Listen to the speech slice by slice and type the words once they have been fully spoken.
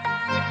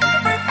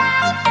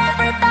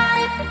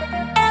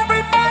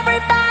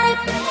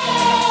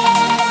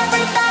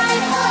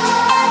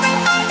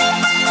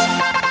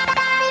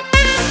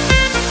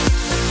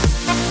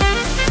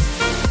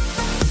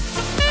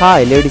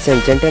Hi, ladies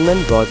and gentlemen,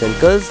 boys and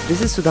girls,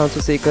 this is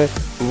Sudhanshu Sekhar.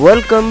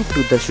 Welcome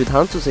to the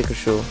Sudhanshu Sekhar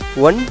Show.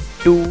 1,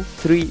 2,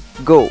 3,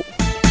 go!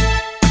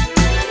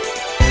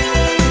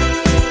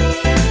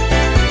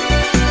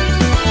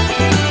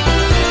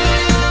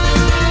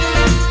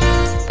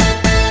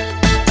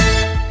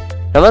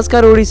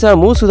 नमस्कार ओडिशा,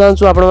 मु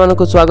सुधांशु आपण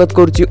मानको स्वागत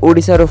करूची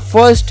ओडिशा रो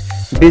first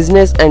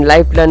business and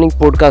life planning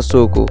podcast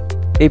show को।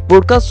 ए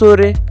podcast show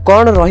रे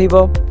कोन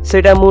रहिबो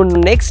सेटा मु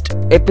नेक्स्ट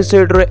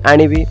एपिसोड रे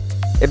आनिबी।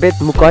 एबे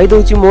मु कहि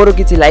दउची मोर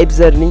किछि लाइफ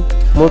जर्नी,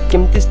 मो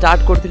केमति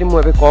स्टार्ट करथिली, मु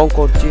एबे कोन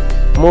करची,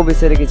 मो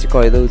विषय रे किछि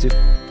कहि दउची।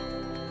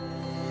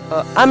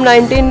 आई एम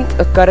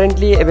 19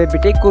 करंटली, एबे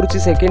बीटेक करूची,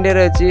 सेकंड ईयर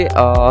अछि।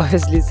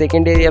 ऑब्वियसली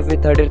सेकंड ईयर या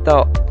फिर थर्ड ईयर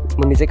त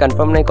मु निसे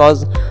कंफर्म नै,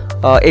 कॉज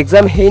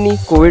एग्जाम हेनी,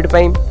 कोविड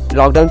टाइम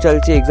लॉकडाउन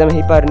चलची, एग्जाम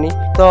हे पारनी,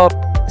 तो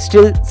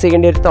स्टिल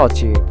सेकंड ईयर तो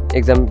अछि,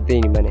 एग्जाम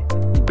देनी। माने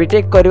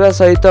बीटेक करबा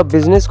सहित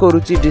बिजनेस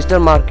करूची, डिजिटल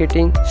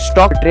मार्केटिंग,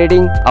 स्टॉक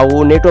ट्रेडिंग आ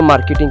नेटवर्क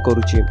मार्केटिंग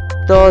करूची।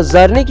 तो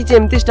जर्नी किछि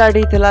एमती स्टार्ट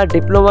हेतला,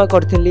 डिप्लोमा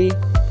करथली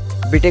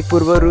बीटेक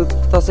पूर्वरु।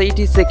 तो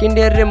सेठी सेकंड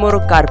ईयर रे मोर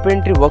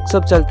कारपेंटरी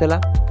वर्कशॉप चलथला,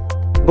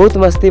 बहुत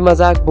मस्ती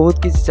मजाक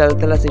बहुत किसी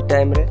चलता से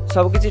टाइम रे,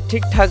 सब किसी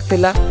ठीक ठाक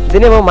थिला।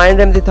 दिने मो माइंड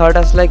रे एमती थॉट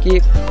आसला कि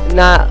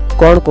ना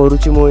कोन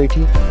करूची मो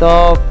एठी।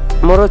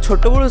 तो मोर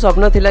छोट बळु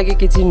स्वप्न थिला कि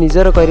किछि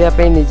निजर करिया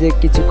पे निजे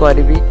किछि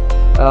करबी,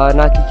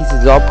 ना कि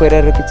किछि जॉब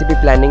करिया रे किछि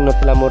भी प्लानिंग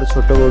नथिला मोर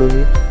छोट बळु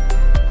ही।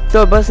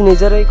 तो बस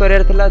निजर ही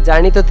करिया थिला,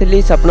 जानी तो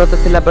थिली, स्वप्न तो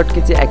थिला, बट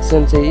किछि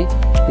एक्शन से ही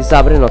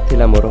हिसाब रे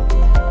नथिला मोर।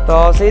 तो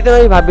सेही दिन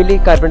ही भाबिली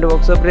कारपेंटर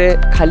वर्कशॉप रे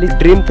खाली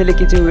ड्रीम थिले,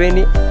 किछि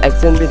हुएनी,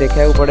 एक्शन भी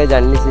देखा पड़े,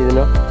 जानली से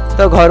दिन।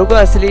 तो घर को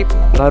आसली,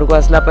 घर को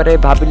आसला पर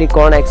भाविली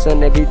कौन एक्शन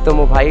नेबी। तो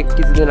मो भाई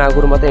किसी दिन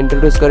आगुर मते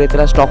इंट्रोड्यूस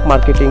करैतला स्टॉक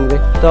मार्केटिंग रे।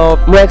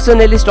 तो मो एक्शन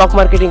नेली स्टॉक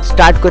मार्केटिंग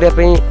स्टार्ट करिया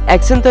पे।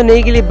 एक्शन तो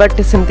नै गेली,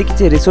 बट सेमती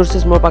किछि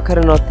रिसोर्सेस मो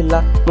पाखरे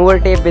नथिला। मो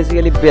गोटे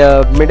बेसिकली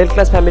मिडिल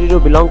क्लास फैमिली रो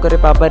बिलोंग करे,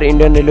 पापा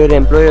इंडियन रेलवे रे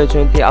एम्प्लॉय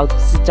अछंती, आ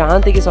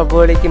चाहते कि सब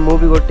बेले कि मो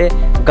भी गोटे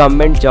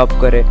गवर्नमेंट जॉब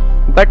करे।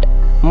 बट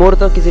मोर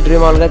तो किसी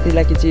ड्रीम अलगा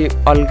थिला, किछि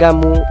अलगा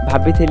मु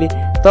भाबिथिली।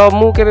 तो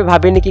मु केबे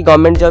भाबिनी कि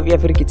गवर्नमेंट जॉब या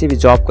फिर किछि भी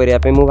जॉब करिया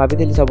पे, मु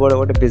भाबिथिली सब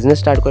गोटे बिजनेस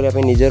स्टार्ट करिया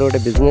पे, निजर गोटे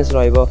बिजनेस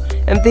रहइबो,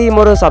 एमती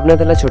मोर सपना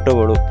थिला छोटो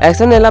बडो।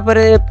 एक्शन हैला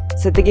परे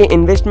सेति कि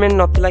इन्वेस्टमेंट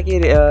नथिला कि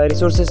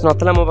रिसोर्सेस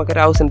नथिला मो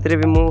पाखरे, आ सेमतरे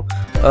भी मु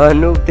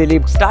नु थिली,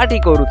 स्टार्ट ही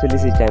करूथिली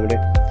से टाइम रे।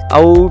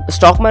 आउ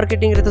स्टॉक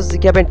मार्केटिंग रे तो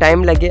सिखिया पे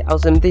टाइम लागे, आ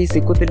सेमते ही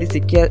सिखुथिली,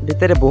 सिखिया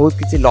भितरे बहुत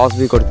किछि लॉस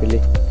भी करथिली,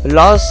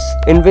 लॉस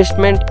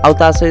इन्वेस्टमेंट आ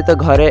ता सहित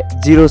घरे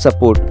जीरो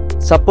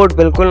सपोर्ट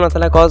बिल्कुल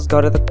नथला। कॉज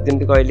घरे तो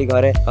जेमती कहली,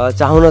 घरे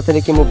चाहू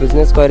नथले कि मु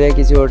बिजनेस करे,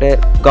 किसी गोटे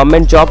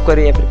गवर्नमेंट जॉब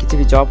करे या फिर किसी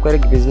भी जॉब करे,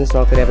 बिजनेस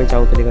न करे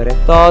चाहूथली घरे।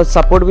 तो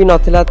सपोर्ट भी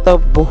नथला, तो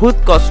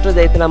बहुत कष्ट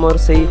जाइतला मोर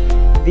सेही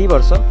 2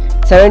 वर्ष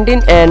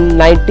 17 एंड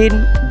 19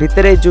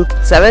 भितरे जो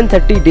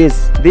 730 डेज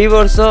 2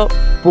 वर्ष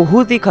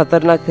बहुत ही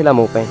खतरनाक थिला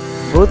मो पे,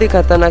 बहुत ही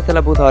खतरनाक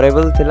थिला, बहुत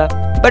हॉरेबल थिला।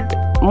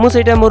 बट मु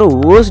सेटा मोर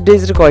वर्स्ट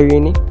डेज रे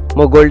कहबिनी,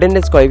 मो गोल्डन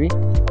डेज कहबी।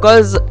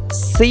 कॉज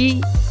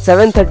सी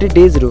 730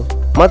 डेज रो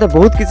मते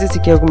बहुत किसी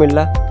शिखिया को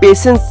मिलला।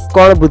 पेशेंस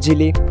कौन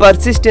बुझिली,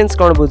 परसिस्टेंस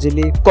कौन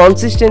बुझिली,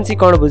 कंसिस्टेंसी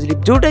कौन बुझिली,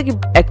 जोटा कि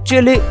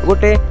एक्चुअली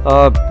गोटे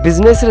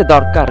बिजनेस रे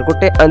दरकार,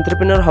 गोटे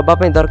एंटरप्रेन्योर हबा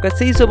पे दरकार,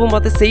 सेही सब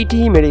मते सेही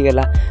ही मिली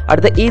गेला at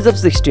the age of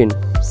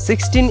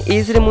 16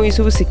 age रे मु ई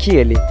सब सिखी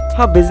गेली।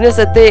 हां, बिजनेस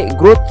एते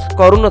ग्रोथ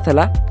करू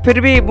नथला, फिर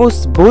भी मु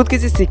बहुत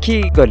किसी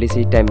सिखी गली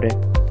से टाइम रे।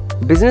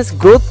 बिजनेस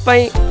ग्रोथ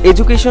पाई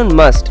एजुकेशन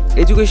मस्ट,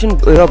 एजुकेशन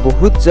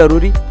बहुत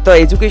जरूरी। तो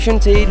एजुकेशन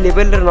से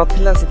लेवल रे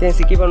नथिला, से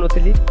सिखी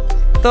पानुथली।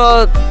 तो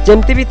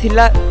जेमती भी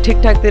थिला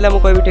ठीक ठाक थिला, मु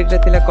कहबी ठीक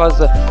ठाक थिला,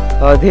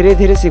 कॉज धीरे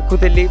धीरे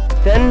सिखुथली।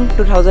 देन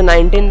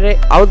 2019 रे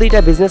आउ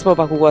दुईटा बिजनेस मो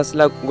पाखु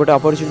आसला, गोटे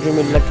अपॉर्चुनिटी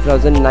मिलला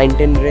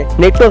 2019 रे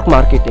नेटवर्क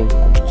मार्केटिंग,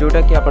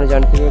 जोटा कि आपण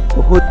जानथिबे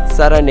बहुत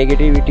सारा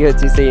नेगेटिविटी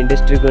अछि से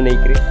इंडस्ट्री को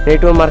नेकरी,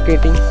 नेटवर्क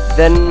मार्केटिंग।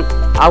 देन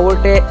आउ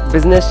गोटे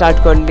बिजनेस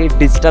स्टार्ट करली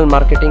डिजिटल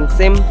मार्केटिंग,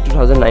 सेम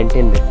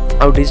 2019 रे।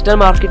 आउ डिजिटल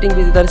मार्केटिंग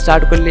भी जेतले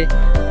स्टार्ट करली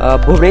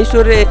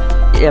भुवनेश्वर रे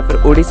या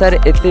फिर ओडिसा रे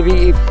एते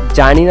भी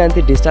जानी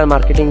नांती डिजिटल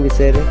मार्केटिंग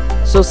विषय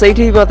रे। सो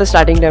सेठी भी मते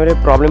स्टार्टिंग टाइम रे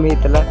प्रॉब्लम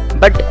हेतला,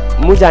 बट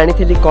मु जानी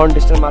थिली कोन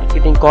डिजिटल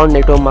मार्केटिंग, कोन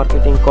नेटवर्क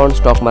मार्केटिंग, कोन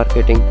स्टॉक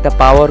मार्केटिंग, ता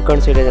पावर कोन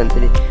सेटा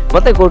जानथिली।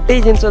 मते गोटे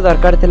जिंस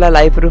दरकार थिला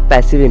लाइफ रो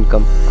पैसिव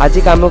इनकम। आज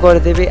काम कर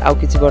देबे, आ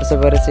किछि वर्ष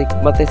पर से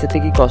मते सेति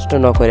की कष्ट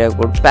न करिया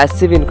को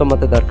पैसिव इनकम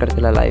मते दरकार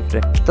थिला लाइफ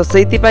रे। तो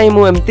सेति पई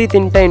मु एम्ति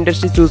तीनटा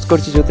इंडस्ट्री चूज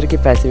करछि जोतरे की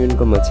पैसिव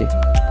इनकम अछि।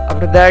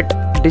 After that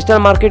digital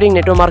marketing,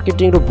 network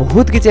marketing रो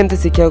बहुत किछि एम्ति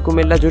सिखिया को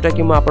मिलला, जोटा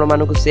कि मु आपण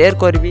मानको शेयर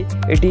करबी।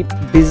 एटी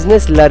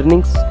बिजनेस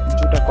लर्निंग्स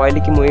जोटा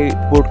कहली कि मु ए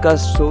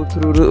पॉडकास्ट शो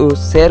थ्रू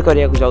शेयर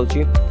करिया को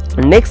जाउची।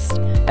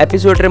 नेक्स्ट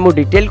एपिसोड रे मु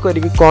डिटेल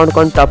करबी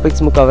कोन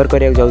टॉपिक्स मु कवर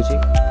करिया को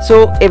जाउची। सो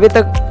एबे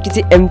तक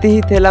किछि एम्ति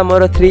ही थेला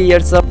मोर 3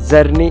 इयर्स ऑफ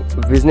जर्नी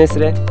बिजनेस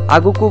रे।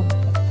 आगु को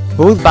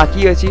बहुत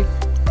बाकी अछि,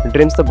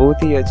 ड्रीम्स तो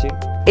बहुत ही अछि।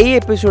 एई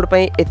एपिसोड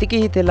पई एतिकी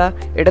ही थिला,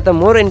 एटा तो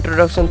मोर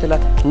इंट्रोडक्शन थिला।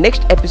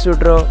 नेक्स्ट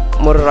एपिसोड रो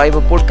मोर राइव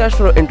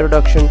पॉडकास्ट रो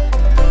introduction.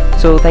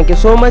 So thank you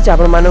so much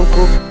आपण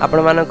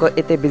मानको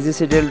एते बिजी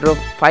शेड्यूल रो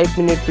 5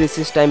 मिनिट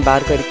प्रीसियस टाइम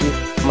बाहर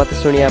करके मते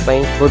सुनिया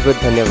पई बहुत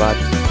बहुत धन्यवाद।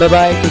 Bye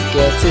bye, take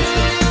care, see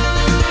you.